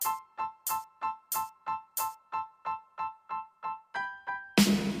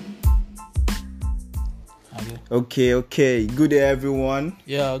Okay. Good day, everyone.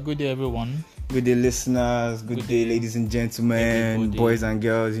 Yeah, good day, everyone. Good day, listeners. Good day, ladies and gentlemen, Everybody. boys and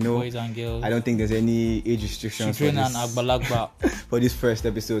girls. Boys and girls. I don't think there's any age restrictions for Children and this, Agbalagba. for this first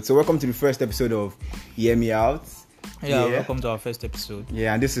episode. So, welcome to the first episode of Hear Me Out. Welcome to our first episode.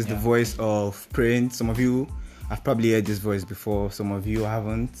 Yeah, and this is the voice of Prince. Some of you have probably heard this voice before. Some of you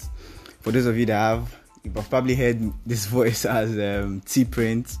haven't. For those of you that have, you've probably heard this voice as T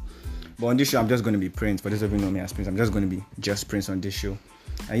Prince. But on this show, I'm just going to be Prince. For those of you who know me as Prince, I'm just going to be just Prince on this show.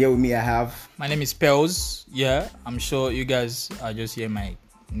 And here with me, I have... My name is Pels. Yeah, I'm sure you guys are just hearing my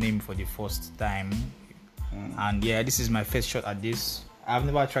name for the first time. And yeah, this is my first shot at this. I've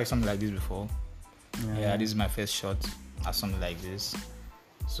never tried something like this before. Yeah, this is my first shot at something like this.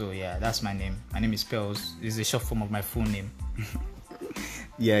 So yeah, that's my name. My name is Pels. This is a short form of my full name.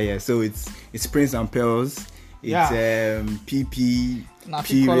 Yeah. So it's Prince and Pels. It's PP,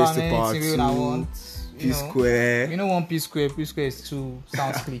 P raised to power 2, P square. You know one P square. P square is 2.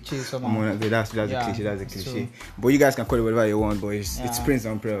 Sounds cliche somehow. That's a cliche. That's a cliche. But you guys can call it whatever you want. But it's Prince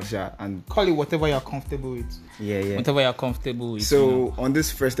and Pels, and call it whatever you're comfortable with. Yeah. Whatever you're comfortable with. So on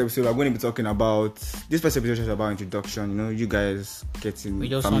this first episode, I'm going to be talking about this first episode is about introduction. You know, you guys getting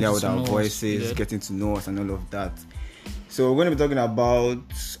familiar with our voices, getting to know us, and all of that. So we're going to be talking about,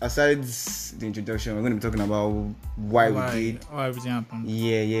 aside the introduction, we're going to be talking about why we did. How everything happened.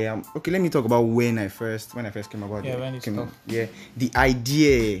 Yeah. Okay, let me talk about when I first came about. The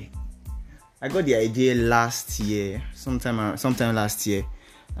idea. I got the idea last year, sometime last year,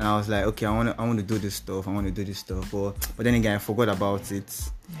 and I was like, okay, I want to do this stuff. But then again, I forgot about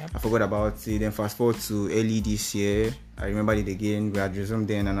it. Then fast forward to early this year, I remembered it again. We had resumed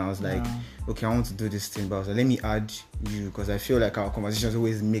then, and I was like, okay, I want to do this thing, but I was like, let me add you, because I feel like our conversations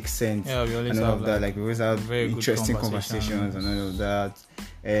always make sense. Yeah, we always and all have of that. Like we always have very interesting conversations and all of that.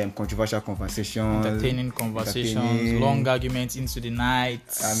 Controversial conversations, entertaining conversations, long arguments into the night.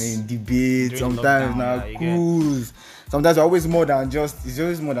 I mean, debates. Sometimes lockdown, cruise. Sometimes it's always more than just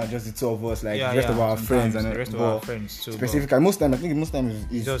the two of us. Like the rest of our friends and the rest of our friends too. Specifically, most time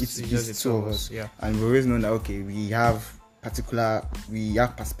it's just the two of us. Yeah. And we always know that we have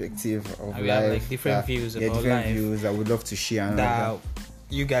perspective of life. We have like different views about different life. views that we'd love to share and that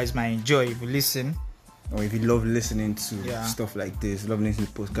you guys might enjoy if you listen. Or if you love listening to stuff like this, love listening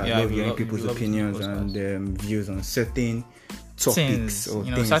to podcasts, love hearing people's opinions and views on certain topics or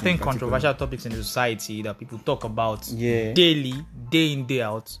things, certain controversial topics in the society that people talk about daily, day in, day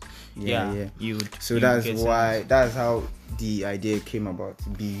out. That's how the idea came about to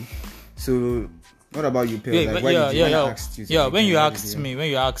be. So what about you, Pell? When you asked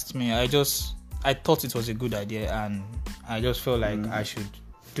me, I thought it was a good idea, and I just felt like I should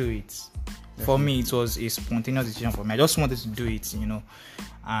do it. For me, it was a spontaneous decision for me. I just wanted to do it,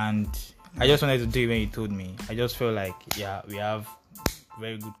 and I just wanted to do it when you told me. I just felt like, we have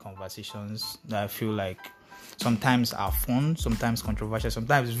very good conversations that I feel like sometimes are fun, sometimes controversial,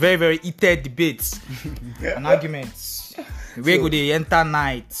 sometimes very, very heated debates and arguments. We go the entire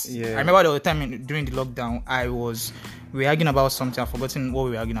night. I remember the time during the lockdown, we were arguing about something. I've forgotten what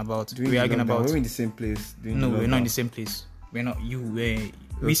we were arguing about. We were in the same place. No, we're not in the same place. We're not.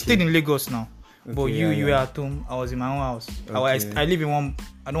 We stayed in Lagos now. But you were at home. I was in my own house. I live in one.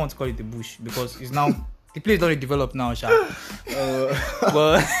 I don't want to call it the bush because it's now the place don't develop now, Sha.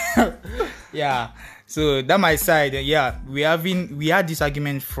 But so that my side. We had this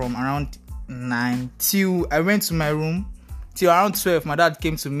argument from around 9 till I went to my room till around 12. My dad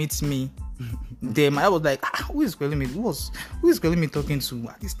came to meet me. Then I was like, who is calling me? Who is calling me talking to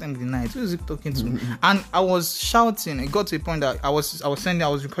at this time of the night? Who is he talking to? And I was shouting. It got to a point that I was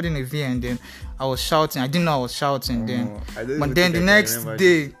recording a video, and then I was shouting. I didn't know I was shouting but then the next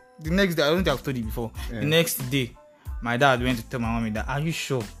day, I don't think I've told you before. The next day, my dad went to tell my mommy that, are you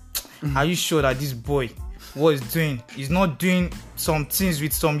sure that this boy, what he's doing, he's not doing some things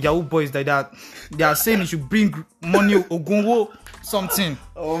with some Yahoo boys like that? They are saying he should bring money Ogunwo something.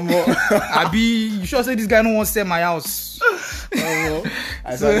 Abi, you sure say this guy don't want to sell my house? I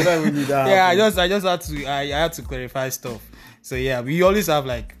had to clarify stuff. So we always have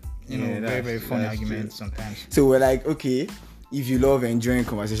very, very funny arguments sometimes. So we're like, okay, if you love enjoying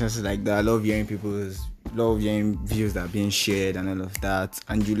conversations like that, love hearing views that are being shared and all of that,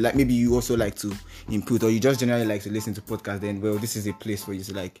 and maybe you also like to input, or you just generally like to listen to podcasts, then this is a place for you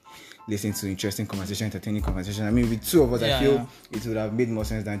to listen to interesting conversation, entertaining conversation. I mean, with two of us, I feel it would have made more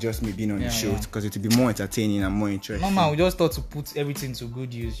sense than just me being on the show, because it would be more entertaining and more interesting. No, man, we just thought to put everything to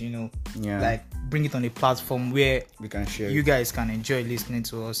good use, like bring it on a platform where we can share. You guys can enjoy listening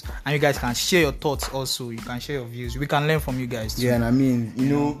to us, and you guys can share your thoughts also. You can share your views. We can learn from you guys too. Yeah, and I mean,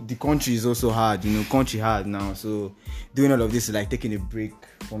 the country is also hard. Country country hard now. So doing all of this is like taking a break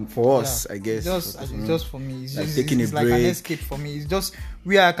for us, I guess. Just for me, it's like taking a break. Like an escape for me. It's just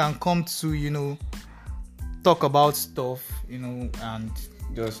where I can come to, talk about stuff, and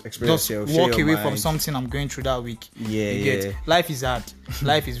just express yourself, walk away from something I'm going through that week. Life is hard.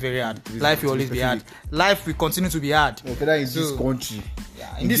 Life is very hard. Life will always be hard. Life will continue to be hard. In this country.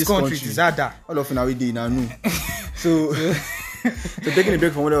 Yeah, in this country it is harder. All of now we did now. So taking a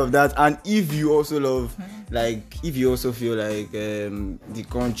break from all of that, and if you also feel like the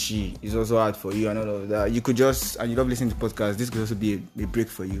country is also hard for you and all of that, you could and you love listening to podcasts, this could also be a break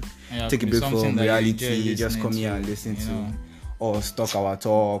for you. Take a break from reality, just come here and listen to us talk our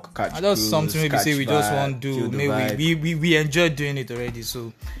talk, catch and that's something maybe say we just want to do. Maybe we enjoy doing it already,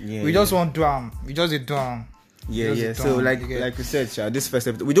 so we just want to we just do So like we said, this first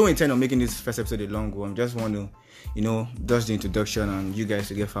episode, we don't intend on making this first episode a long one. Just want to just the introduction and you guys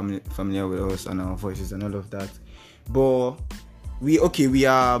to get familiar with us and our voices and all of that. But we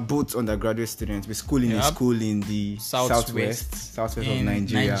are both undergraduate students. We're schooling in school in the southwest of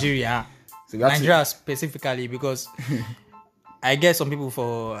Nigeria. So Nigeria specifically, because I get some people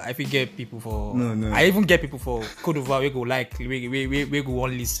I even get people for Côte d'Ivoire. We go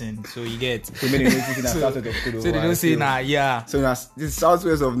on listen. So you get. So they don't say So this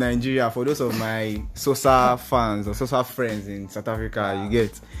southwest of Nigeria, for those of my Sosa fans or Sosa friends in South Africa, you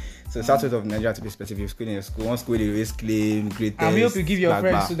get. So southwest of Nigeria, to be specific, one school they always claim great. And we hope you give your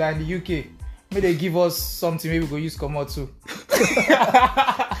friends so that in the UK, may they give us something maybe we go use come out too.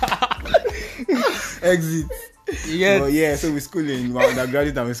 Exit. So we're schooling. We're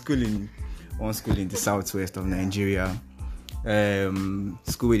undergraduate and we're schooling. One school in the southwest of Nigeria.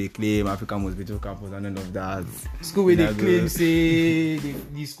 School where they claim Africa most beautiful campus and all of that. School where they claim say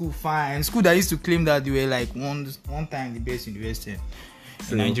the school fine. School that used to claim that they were like one time the best university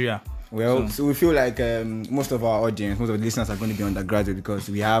in Nigeria. So we feel like most of our audience, most of the listeners are going to be undergraduate because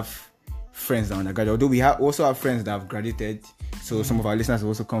we have friends that are undergraduate. Although we also have friends that have graduated. So some of our listeners will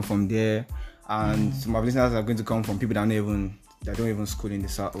also come from there. And some of our listeners are going to come from people that don't even school in the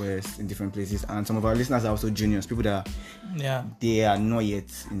southwest in different places. And some of our listeners are also juniors, people that they are not yet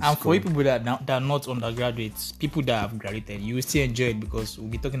in and school. For people that are not undergraduates, people that have graduated, you will still enjoy it because we'll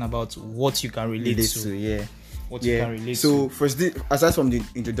be talking about what you can relate to. What you can relate to. So first, aside from the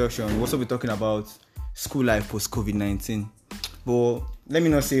introduction, we'll also be talking about school life post COVID-19. But let me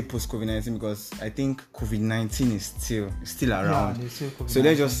not say post COVID-19 because I think COVID-19 is still around. So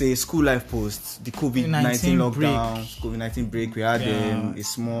let's just say school life post the COVID-19 lockdown, COVID-19 break. We had a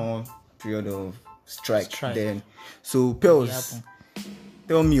small period of strike then. So Pels,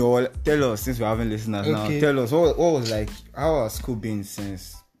 tell us, since we haven't listeners now, tell us what was like, how has school been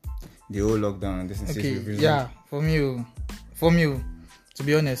since the whole lockdown? For me, to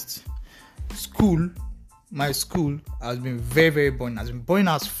be honest, my school has been very, very boring. Has been boring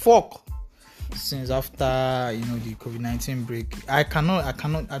as fuck since after the COVID-19 break. I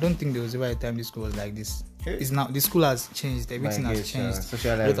don't think there was ever a time the school was like this. It's now the school has changed. Everything has changed.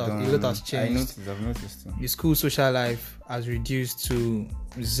 Social life a lot has changed. I've noticed too. The school social life has reduced to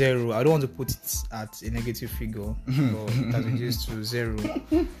 0. I don't want to put it at a negative figure, but it has reduced to 0.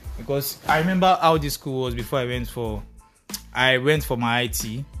 Because I remember how the school was before I went for my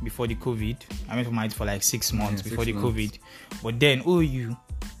IT before the COVID. I went for my IT for like 6 months before the COVID. But then,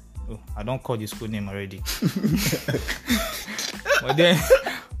 I don't call the school name already. But then,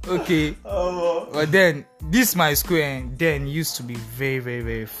 but then, this my school and then used to be very, very,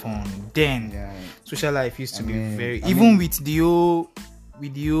 very fun. Then, social life used to be very, even with the whole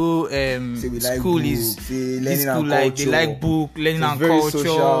school like is this school like they like book, learning and culture.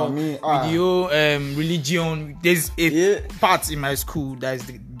 With the whole religion, there's a part in my school that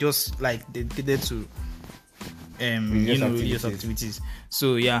is just like dedicated to religious activities.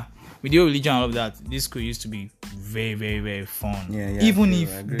 So with the whole religion and all of that, this school used to be very, very, very fun. Even if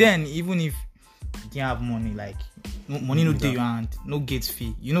you didn't have money, like money no day your hand, no gate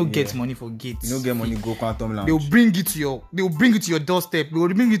fee. You don't get money for gates. You don't get money go Quantum Lounge. They will bring it to your doorstep. They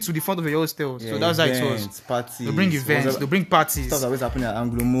will bring it to the front of your hostel. So that's how it was. Parties. They bring events. They bring parties. Stuff always happening at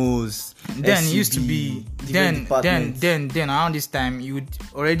Anglo Mos. Then it used to be then around this time you would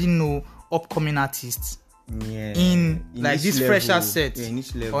already know upcoming artists. In like this fresher set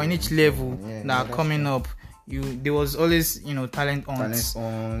or in each level that are coming up. There was always talent on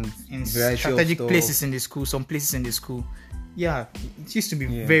in strategic places in the school, some places in the school. It used to be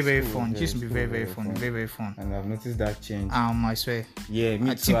very, very fun. It used to be very, very fun, very, very fun. And I've noticed that change. I swear. Me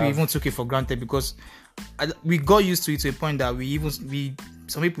I think we even took it for granted because we got used to it to a point that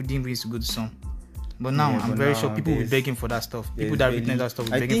some people didn't used to go to some. But now Yeah, I'm but very now sure people will be there's- begging for that stuff. People there's that really- witness that stuff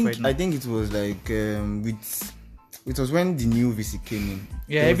will be I begging for think it now. I think it was like it was when the new VC came in.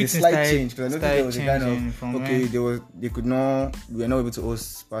 Yeah, There was a everything slight started- change because I noticed started there was a kind changing of from okay, when- we were not able to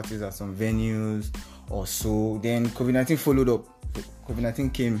host parties at some venues or so. Then COVID-19 followed up. COVID-19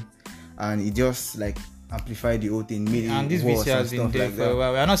 came and it just like amplified the whole thing, made And this it worse VC has and been stuff there like for a that.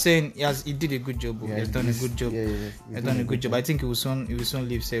 while. We are not saying he did a good job. Yeah, He has done a good job. Yeah, He has done a good job. I think he will soon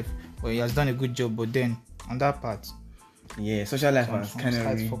leave safe. But he has done a good job. But then on that part, Yeah, social life has some kind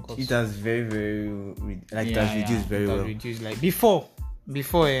slight of focus. it has very it has reduced very it has well. reduced. Like before,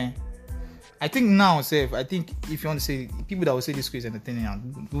 I think now, safe. I think if you want to say people that will say this school is entertaining,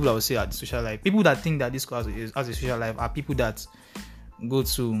 and people that will say at the social life, people that think that this school has a social life are people that go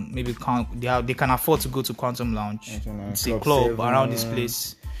to maybe they can afford to go to Quantum Lounge. It's a club 7, around this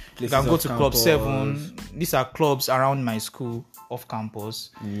place. You places can go off to Club campus. 7. These are clubs around my school off campus.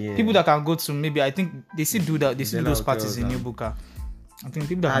 Yeah. People that can go to maybe I think they still do that. They still do those Hotels parties in and- New Buka. I think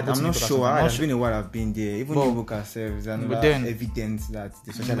people that can go to I'm New not Buka sure. I'm not It's been a while I've been there. Even But- New Book herself is another then- evidence that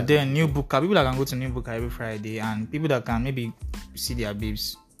the social But life. then New Buka, people that can go to New Buka every Friday, and people that can maybe see their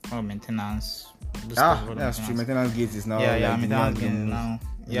babes or maintenance. those stuff, all the That's true. Maintenance Gate is now Yeah, like the maintenance new game move. now. Now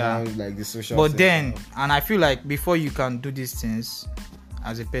Yeah, it's like the social. but center. then, and I feel like before you can do these things,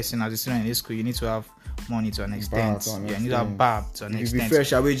 as a person, as a student in this school, you need to have money to an extent. to an Yeah, you need to have extent. bab to an if you extent. be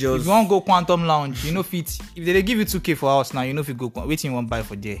fresh, I will just. If you want go Quantum Lounge, you know fit. If they give you 2K for house now, you know if you go. Waiting you want buy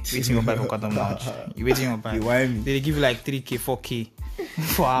for there. Waiting you want buy for Quantum Lounge. You waiting you want buy. You whine me. They give you like 3K, 4K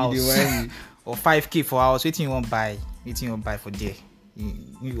for house, You whine me. or 5K for house. Waiting you want buy. Waiting you want buy for there.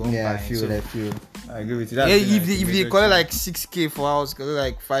 You won't Yeah, buy. I feel. So, I agree with you. yeah, That's been, if like, they, the if they major collect change. like 6K for house,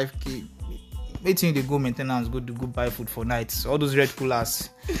 collect like 5K. Waiting they go maintenance, go buy food for nights. All those red coolers.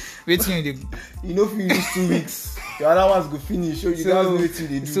 Waiting they. You know, if you use 2 weeks, the other ones go finish. So you guys know what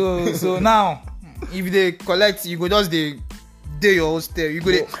they do. So now, if they collect, you go just day your hostel. You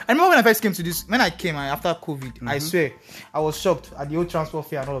go. I remember when I first came to this. When I came after COVID, I swear I was shocked at the old transport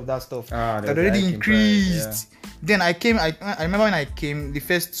fare and all of that stuff. Ah, that there's already hike in increased. price, Then I came. I remember when I came the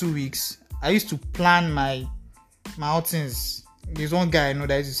first 2 weeks. I used to plan my outings. There's one guy I know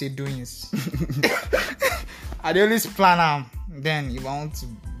that used to say doings. I dey always plan them. Then if I want to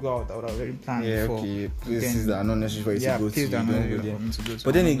go out, I would have already planned Yeah, before. okay. Places that are not necessary for you Yeah, to go to. places You that are don't not go necessary there. for me to go to.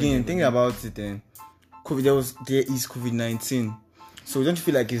 But then I'm not again, going think there. about it. Then, there is COVID-19. So don't you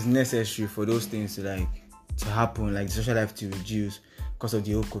feel like it's necessary for those things to happen, like the social life to reduce because of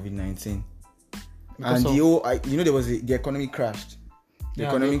the whole COVID-19? Because And of- the whole, there was the economy crashed. The Yeah,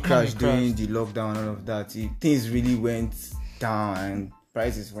 economy the crashed economy during the lockdown and all of that. Things really went down and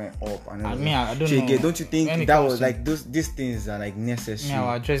prices went up. And all I of mean, that. I don't So know. again, don't you think When it that comes was to- like these things are like necessary Yeah,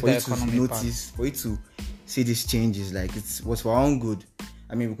 I'll address for the you to economy notice, for you to see these changes? Like it was for our own good.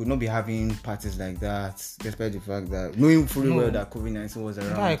 I mean, we could not be having parties like that, despite the fact that knowing fully well that COVID-19 was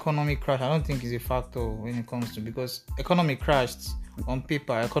around. That economic crash, I don't think is a factor when it comes to, because economy crashed on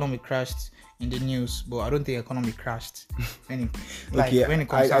paper, economy crashed in the news, but I don't think economy crashed when it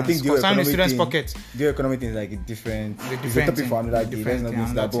concerns I think the concerning economic students' thing- pocket. The economic thing is like a different. It's a It's a different topic thing. for another day. Different Let's not thing, go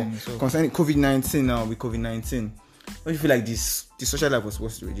into that. another But thing, so- concerning COVID-19 now, with COVID-19, don't you feel like the social life was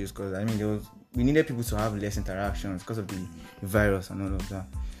supposed to reduce? Because I mean, we needed people to have less interactions because of the virus and all of that.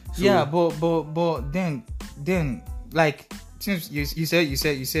 So, Yeah, but then like since you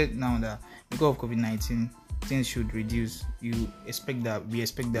said now that because of COVID-19 things should reduce. We expect that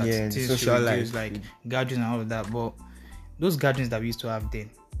Yeah, things social should reduce, life. like gatherings and all of that. But those gatherings that we used to have then,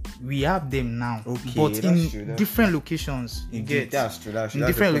 we have them now, Okay, but that's in true, that's different locations. You Indeed, get that's true. That's in true.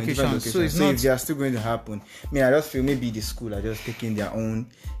 That's different the point, locations. So it's so not. if they are still going to happen, I mean, I just feel maybe the school are just taking their own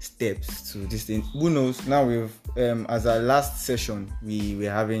steps to this thing. Who knows? Now we've as our last session, we were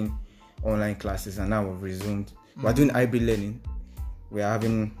having online classes, and now we've resumed. We're doing hybrid learning. We're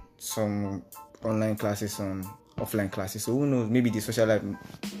having some online classes, some offline classes. So who knows? Maybe the social life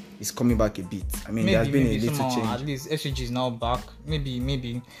is coming back a bit. I mean, there has been a little somehow, change. at least SUG is now back. Maybe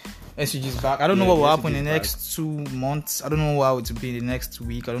SUG is back. I don't know Yeah, what will the happen in the SUG is next 2 months. I don't know how it will be in the next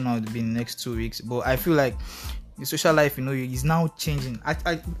week. I don't know how it will be in the next 2 weeks. But I feel like the social life, is now changing. I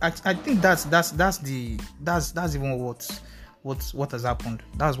think that's even what has happened.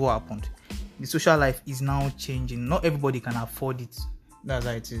 That's what happened. The social life is now changing. Not everybody can afford it. That's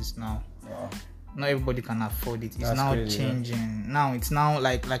how it is now. Wow. Not everybody can afford it. It's That's now crazy, changing. Now it's now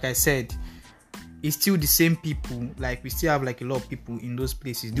like I said, it's still the same people. Like we still have like a lot of people in those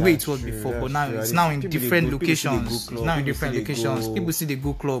places. The way it was before, but now it's now in different locations. It's now in different locations. People see the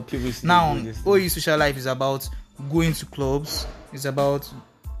go club. Now, OU social life is about going to clubs. It's about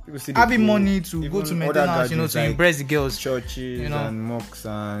having money to go to maintenance, you know, to impress the girls, churches, you know, and mosques,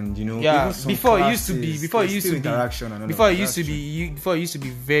 and you know, yeah. Before it used to be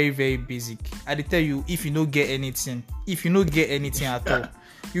very, very basic. I tell you, if you don't get anything at all,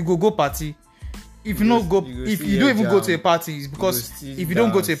 you go party. If you don't go, if you don't even go to a party, it's because if you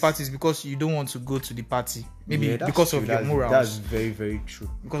don't go to a party, it's because you don't want to go to the party. Maybe because of your morals. That's very, very true.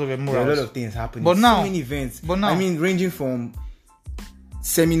 Because of your morals. There are a lot of things happening. But now, so many events. But now, I mean, ranging from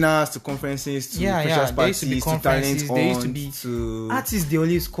seminars to conferences to freshers parties to talent there used to be artists. They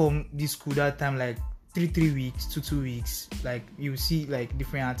always come this school that time, like 3 weeks, 2 weeks. Like you see, like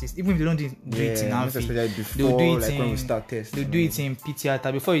different artists, even if they don't do it in Amphi, they'll do it when we start test. They'll do it in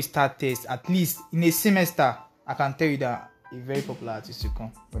P-Theater before you start test. At least in a semester, I can tell you that a very popular artist will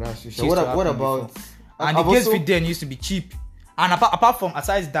come. But that's what about? And the guest fee then used to be cheap. And apart from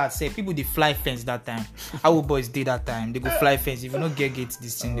aside that, say people they fly fence that time. Our boys did that time. They go fly fence. If you don't get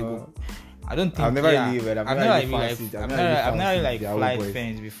this thing, they go. I don't think. I've never really fly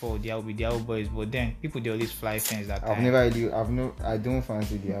fence before. There will be the old boys, but then people they always fly fence that time. I don't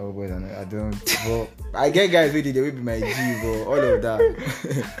fancy the old boys, and I don't. But I get guys with it. They will be my G, but all of that,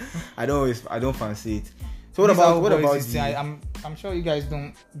 I don't fancy it. So what about I'm sure you guys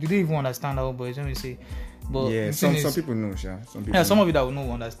don't. Do they even understand old boys? Let me say. But yeah, some people know, some of you that will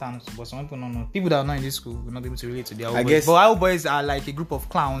know understand, but some people don't know. People that are not in this school will not be able to relate to the old boys. But our boys are like a group of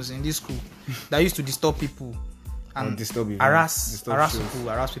clowns in this school that used to disturb people and harass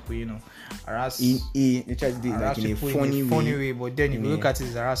people, you know. They try to do it like in a funny way. But then if you look at it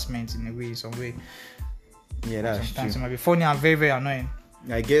as harassment in a way, some way. Yeah, that's sometimes true. It might be funny and very, very annoying.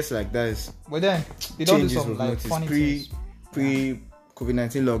 I guess like that is. But then they don't do some like funny things.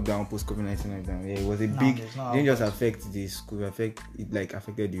 COVID-19 lockdown, post-COVID-19 lockdown. Yeah, it was a big. It didn't just affect the school.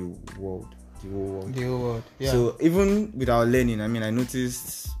 Affected the world. The whole world. Yeah. So even with our learning, I mean, I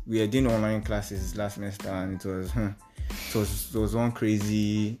noticed we were doing online classes last semester, and it was one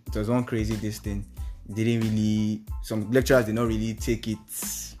crazy this thing. Some lecturers did not really take it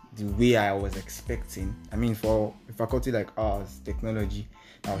the way I was expecting. I mean, for a faculty like ours, technology,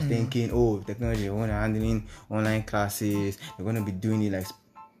 I was thinking, technology, we're going to handling online classes, they're going to be doing it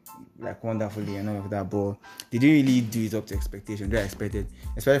like wonderfully and all of that, but they didn't really do it up to expectation. They expected,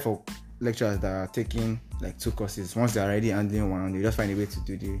 especially for lecturers that are taking like 2 courses. Once they're already handling one, they just find a way to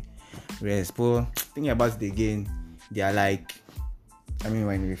do the rest. But thinking about it again, they are like, I mean,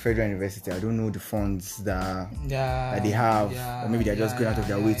 when the federal university, I don't know the funds that they have, or maybe they're just going out of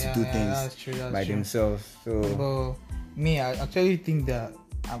their way to do things by themselves. So, but me, I actually think that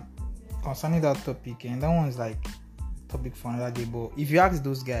concerning that topic, and that one's like topic for another day. But if you ask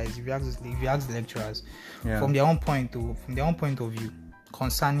those guys, if you ask the lecturers, from their own point of view,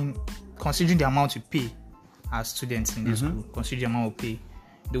 considering the amount you pay as students in this school, considering the amount you pay,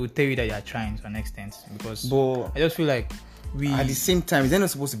 they will tell you that you are trying to an extent. Because I just feel like at the same time, is that not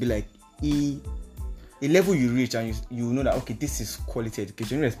supposed to be like a level you reach and you know that okay, this is quality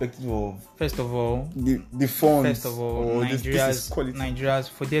education, irrespective of first of all the funds. First of all, Nigeria's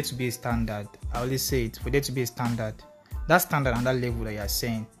for there to be a standard. I always say it, for there to be a standard. That standard and that level that you are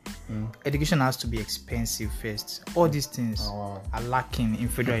saying, education has to be expensive first. All these things are lacking in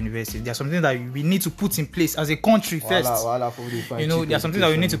federal universities. There are some things that we need to put in place as a country first. You know, there are some things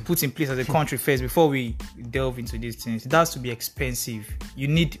that we need to put in place as a country first before we delve into these things. It has to be expensive. You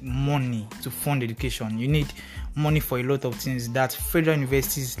need money to fund education. You need money for a lot of things that federal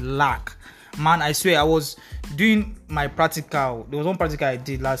universities lack. Man, I swear, I was doing my practical. There was one practical I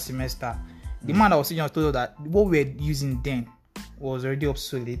did last semester. The man that was teaching us told us that what we were using then was already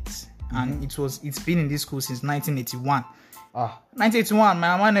obsolete, and it's been in this school since 1981. 1981,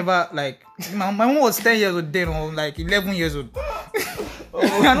 my mama never my mom was 10 years old then, or like 11 years old.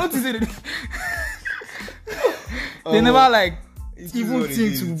 I noticed it. They never even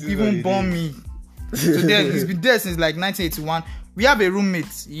think to even born me. So then it's been there since like 1981. We have a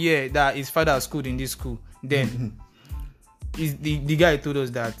roommate here that his father schooled in this school. Then the guy told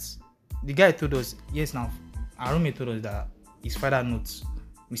us that. The guy told us, yes, now our roommate told us that his father notes.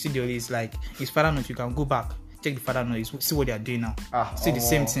 We see the is like his father notes. You can go back, check the father notes, see what they are doing now. See the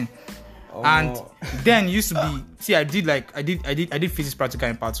same thing. And then used to be. See, I did physics practical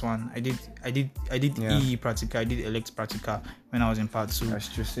in part 1. I did EE practical. I did elect practical when I was in part 2. That's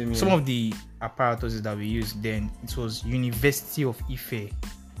true. Some of the apparatuses that we used then, it was University of Ife.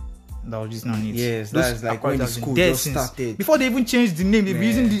 That was just not it. Yes, that's like when the school just started. Before they even changed the name, they were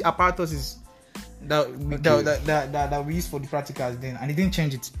using the apparatuses that we used for the practicals then, and they didn't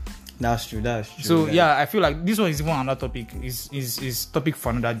change it. That's true. So yeah, I feel like this one is even another topic. Is topic for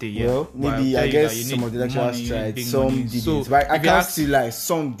another day. Yeah. Well, maybe I guess some of the lecturers tried, some didn't. So, but I can't see like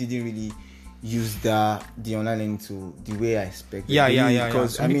some didn't really use the online learning to the way I expected. Yeah.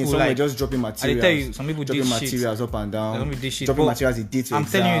 Because I mean, some were just dropping materials. I tell you, some people dropping did materials shit. up and down. Dropping materials the day to I'm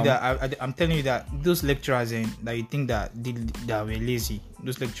exam. telling you that I'm telling you that those lecturers that you think that were lazy,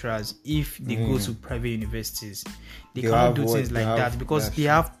 those lecturers, if they go to private universities, they cannot do things like that because they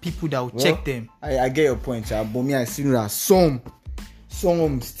have people that will check them. I get your point, but me, I see that some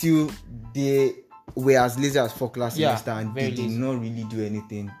still they were as lazy as fuck last semester and they did not really do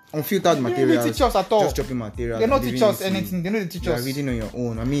anything. Unfiltered materials. They don't teach us at all. Just dropping materials. They don't teach us anything. They don't teach us. You're reading on your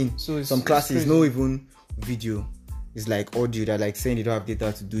own. I mean, so some classes no even video. It's like audio. They're like saying they don't have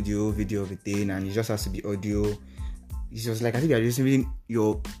data to do the whole video of a thing, and it just has to be audio. It's just like I think they're just reading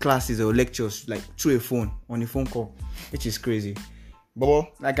your classes or lectures like through a phone on a phone call, which is crazy.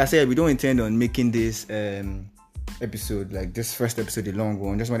 But like I said, we don't intend on making this episode like this first episode a long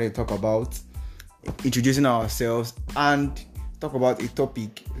one. Just wanted to talk about introducing ourselves and talk about a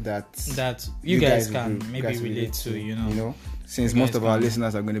topic that you guys can maybe relate to, you know, since most of our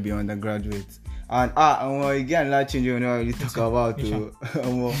listeners are going to be undergraduates. And again, that change you know really talk about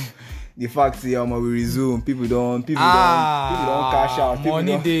the fact that we resume, people don't cash out,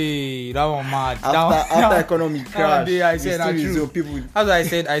 money day, that one mad. After economic crash, I said that true. People. As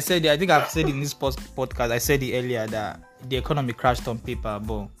I said, I think I've said in this podcast, I said it earlier that the economy crashed on paper,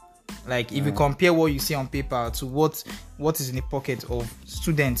 but like if you compare what you see on paper to what is in the pocket of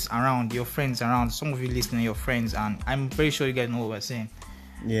students around, your friends around, some of you listening, your friends, and I'm very sure you guys know what we're saying.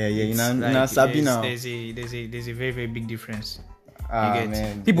 Yeah, you know, Sabina. There's a very, very big difference.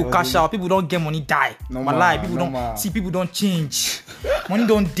 Man. People cash out, people don't get money, die. People don't change. Money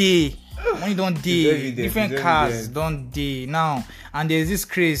don't day. Different cars don't day now. And there's this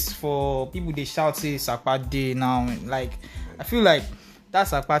craze for people, they shout say Sakpa day now. Like I feel like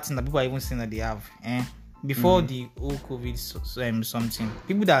that's a part thing that people are even saying that they have. Before the whole COVID something,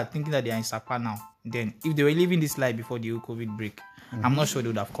 people that are thinking that they are in Sakpa now, then if they were living this life before the whole COVID break, I'm not sure they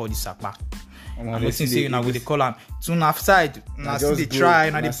would have called it Sakpa. I'm waiting to say now with the column to enough side. Now see they try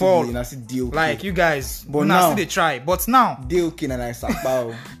now the ball. Like you guys, but now see they try. But now they okay na like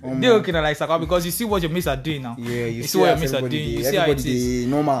Sakpa. They okay na like Sakpa because you see what your mates are doing now. Yeah, you see what your mates are doing. You see how it is.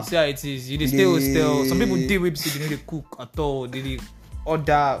 Normal. See how it is. You stay hostel. Some people do website. They know they cook at all. They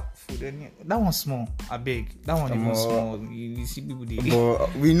order food. That one small. I beg. That one even small. You see people.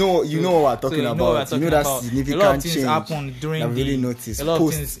 But we know you know what we're talking about. You know that significant change. A lot of things happened during really noticed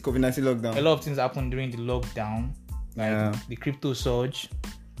post COVID-19 lockdown. A lot of things happened during the lockdown, like the crypto surge,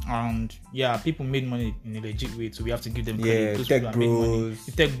 and people made money in a legit way. So we have to give them credit. Those tech bros,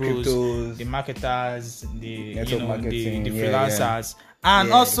 the tech bros, cryptos, the marketers, the marketing, the freelancers,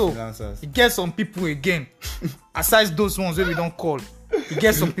 and also you get some people again. Aside those ones where we don't call, you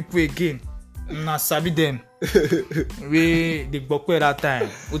get some people again. Nah, sabi them. We the bokwe that time.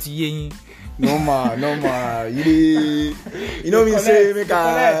 What you No ma. You know me say make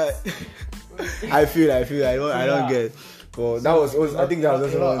I feel I don't get. But that was I think that was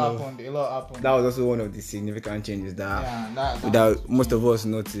also a lot happened. That was also one of the significant changes that most of us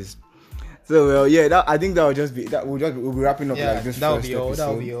noticed. So I think that will just be that we'll be wrapping up like this first episode. That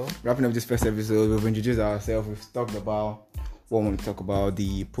will be all. Wrapping up this first episode, we've introduced ourselves. We've talked about what we want to talk about,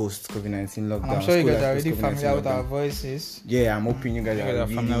 the post-COVID-19 lockdown. I'm sure you guys are already familiar with our voices. Yeah, I'm hoping you guys are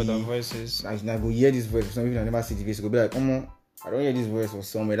familiar with our voices. I go hear this voice. Some people I never see the face. Go be like, I don't hear this voice or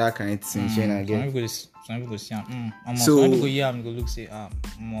somewhere. That kind of thing. Some people go see. Some people go hear and go look say,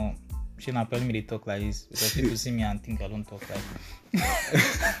 she not telling me they talk like this because people see me and think I don't talk like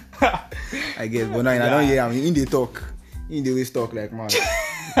this. I guess, but now I don't hear them. In the talk, in the way talk like man.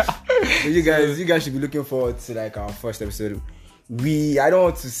 So you guys should be looking forward to like our first episode. I don't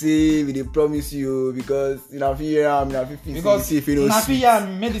want to say we promise you because in a few years, because in a few years,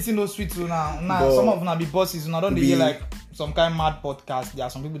 medicine no sweet too now. Some of them be bosses. Now don't they hear like some kind of mad podcast? There are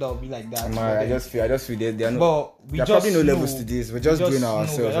some people that will be like that. I just feel they are no. But there are probably no levels to this. We're just doing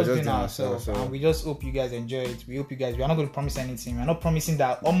ourselves. We're just doing ourselves. So. And we just hope you guys enjoy it. We hope you guys. We are not going to promise anything. We are not promising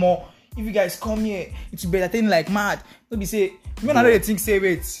that. More. If you guys come here, it will be entertaining like mad. Don't be say. Me not really think say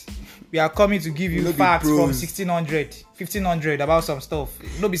wait. We are coming to give you facts from 1500 about some stuff.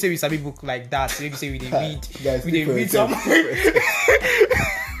 Don't be say we sabi book like that. Maybe say we read some.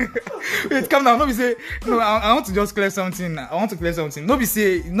 Wait, calm down. Don't be say no. I want to just clear something. Don't be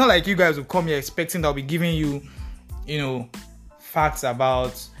say not like you guys will come here expecting that I'll be giving you, facts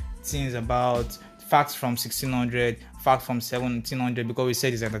about things about facts from 1600, facts from 1700 because we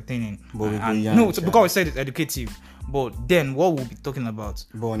said it's entertaining. Because we said it's educative. But then what we'll be talking about,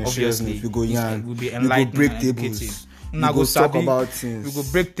 obviously, we go yarn, will be enlightening, we go break tables. We go talk about things. We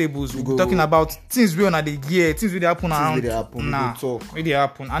go break tables. We go talking about things we on the year, things we happen around. We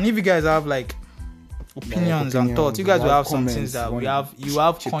happen. And if you guys have like opinions and thoughts, you guys will have some things that you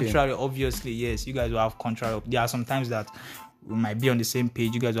have contrary. Obviously, yes, you guys will have contrary. There are sometimes that we might be on the same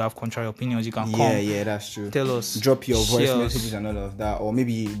page. You guys will have contrary opinions. You can come. Yeah, that's true. Tell us. Drop your voice messages and all of that, or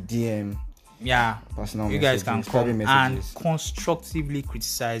maybe DM. Yeah, personal you guys messages, can come and constructively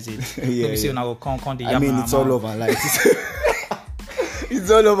criticize it. I mean, it's all over light.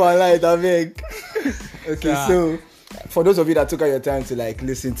 It's all over light, I beg. Okay, so for those of you that took out your time to like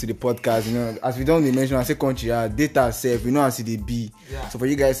listen to the podcast, you know, as we don't mention, I say country, data safe, we know how it be. Yeah. So for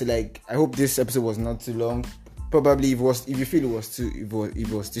you guys to like, I hope this episode was not too long. Probably if you feel it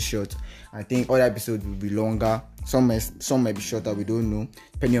was too short, I think other episodes will be longer. Some might be shorter, we don't know,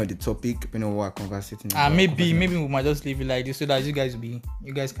 depending on the topic, depending on what we're conversing. Maybe we might just leave it like this so that you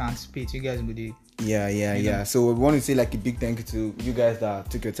guys can spit, you guys will do. Yeah. So we want to say like a big thank you to you guys that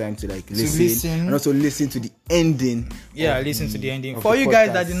took your time to like listen and also listen to the ending. Yeah, listen to the ending. For you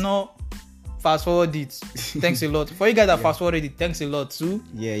guys that did not fast forward it, thanks a lot. For you guys that fast forwarded it, thanks a lot too.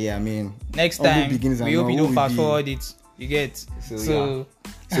 Yeah, I mean, next time we hope you don't fast forward it. You get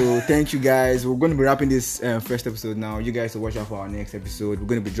so thank you guys. We're going to be wrapping this first episode now. You guys will watch out for our next episode. We're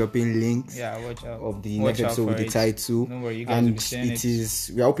going to be dropping links watch out. of the next episode with the title. Don't worry, you guys will be seeing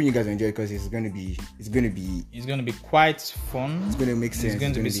it. We are hoping you guys enjoy because it's going to be quite fun. It's going to make sense. It's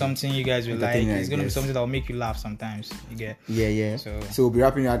going to be something you guys will like. It's going to be something that will make you laugh sometimes. You get So we'll be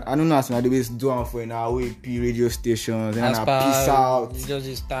wrapping it. I don't know as always do for an OAP radio stations and peace out. It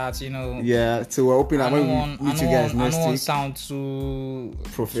just starts, you know. Yeah, so we're hoping that when we meet you guys next week. I don't want to sound too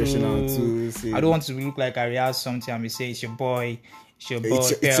professional too. I don't want to look like I rehearse something and we say it's your boy. It's your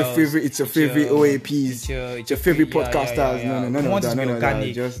favorite OAPs. It's your favorite podcasters. No, none of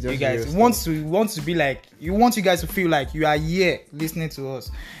that. Just you guys want to be like, you want you guys to feel like you are here listening to us.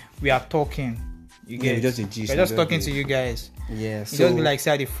 We are talking. You get we're just talking to you guys. Yeah. So just be like,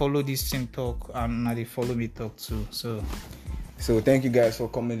 say they follow this team talk and now they follow me talk too. So thank you guys for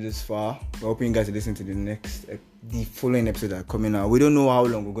coming this far. We're hoping you guys to listen to the following episode that are coming out. We don't know how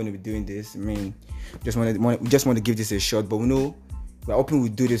long we're going to be doing this. I mean, we just want to give this a shot, but we're hoping we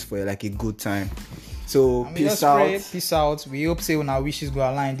do this for like a good time. So peace out. We hope say when our wishes go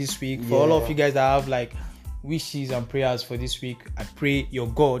align this week. For all of you guys that have like wishes and prayers for this week, I pray your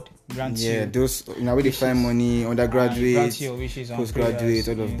God grants you. Those where they find money, undergraduate, grant your wishes and postgraduate,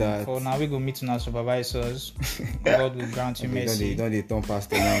 all of that. For now we go meet our supervisors. God will grant you mercy. Don't they turn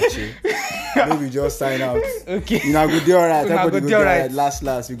pastor now, maybe just sign out. Okay. You know, go do alright. Everybody go do alright.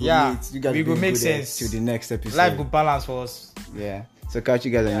 Last we go meet. You guys we go make sense to the next episode. Life go balance for us. Yeah. So catch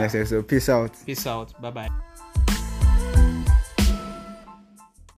you guys on the next episode. Peace out. Bye bye.